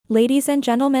Ladies and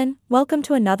gentlemen, welcome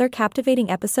to another captivating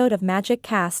episode of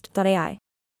MagicCast.ai.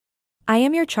 I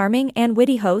am your charming and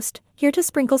witty host, here to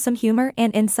sprinkle some humor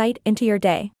and insight into your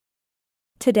day.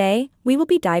 Today, we will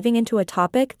be diving into a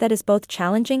topic that is both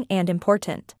challenging and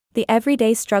important: the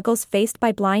everyday struggles faced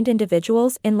by blind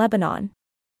individuals in Lebanon.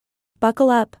 Buckle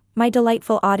up, my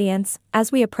delightful audience,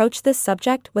 as we approach this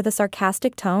subject with a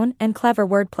sarcastic tone and clever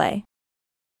wordplay.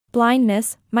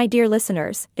 Blindness, my dear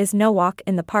listeners, is no walk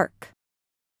in the park.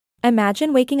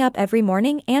 Imagine waking up every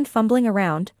morning and fumbling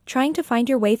around, trying to find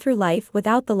your way through life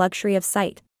without the luxury of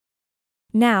sight.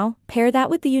 Now, pair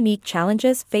that with the unique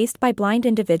challenges faced by blind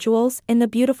individuals in the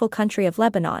beautiful country of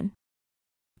Lebanon.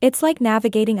 It's like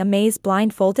navigating a maze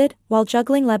blindfolded while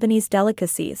juggling Lebanese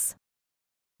delicacies.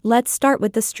 Let's start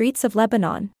with the streets of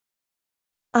Lebanon.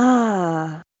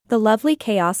 The lovely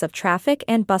chaos of traffic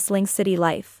and bustling city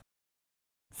life.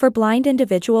 For blind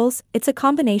individuals, it's a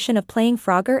combination of playing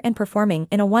Frogger and performing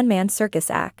in a one-man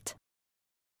circus act.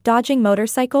 Dodging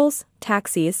motorcycles,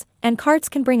 taxis, and carts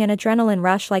can bring an adrenaline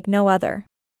rush like no other.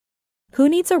 Who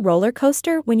needs a roller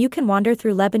coaster when you can wander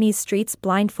through Lebanese streets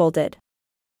blindfolded?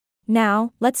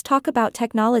 Now, let's talk about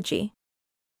technology.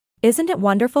 Isn't it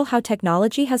wonderful how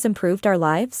technology has improved our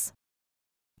lives?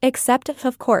 Except,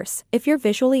 of course, if you're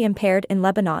visually impaired in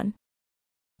Lebanon.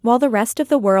 While the rest of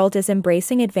the world is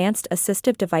embracing advanced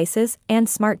assistive devices and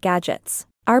smart gadgets,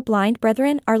 our blind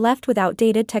brethren are left with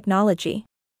outdated technology.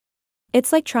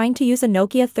 It's like trying to use a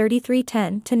Nokia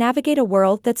 3310 to navigate a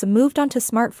world that's moved onto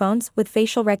smartphones with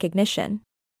facial recognition.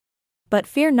 But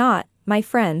fear not, my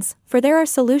friends, for there are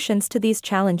solutions to these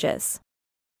challenges.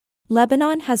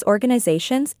 Lebanon has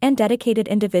organizations and dedicated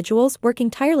individuals working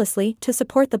tirelessly to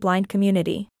support the blind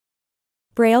community.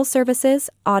 Braille services,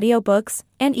 audiobooks,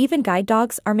 and even guide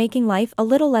dogs are making life a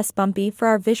little less bumpy for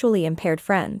our visually impaired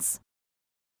friends.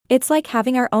 It's like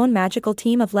having our own magical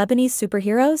team of Lebanese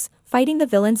superheroes fighting the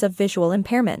villains of visual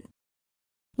impairment.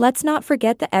 Let's not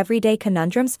forget the everyday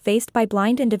conundrums faced by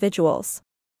blind individuals.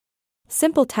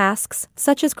 Simple tasks,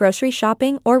 such as grocery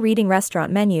shopping or reading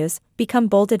restaurant menus, become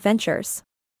bold adventures.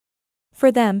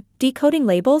 For them, decoding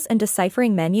labels and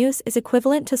deciphering menus is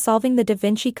equivalent to solving the Da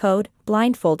Vinci Code,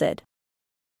 blindfolded.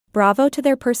 Bravo to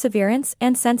their perseverance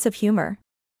and sense of humor.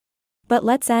 But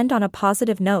let's end on a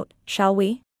positive note, shall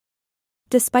we?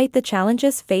 Despite the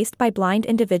challenges faced by blind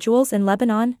individuals in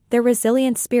Lebanon, their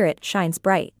resilient spirit shines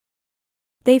bright.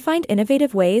 They find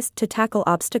innovative ways to tackle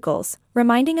obstacles,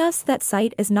 reminding us that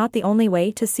sight is not the only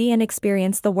way to see and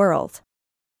experience the world.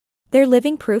 They're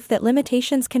living proof that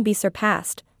limitations can be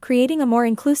surpassed, creating a more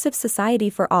inclusive society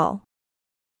for all.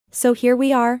 So here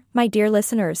we are, my dear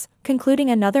listeners, concluding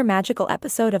another magical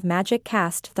episode of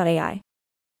MagicCast.ai.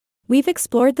 We've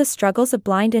explored the struggles of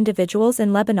blind individuals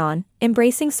in Lebanon,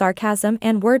 embracing sarcasm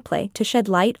and wordplay to shed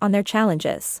light on their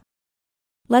challenges.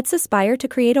 Let's aspire to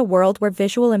create a world where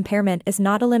visual impairment is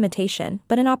not a limitation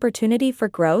but an opportunity for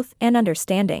growth and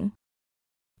understanding.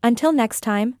 Until next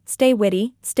time, stay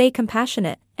witty, stay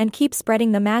compassionate, and keep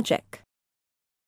spreading the magic.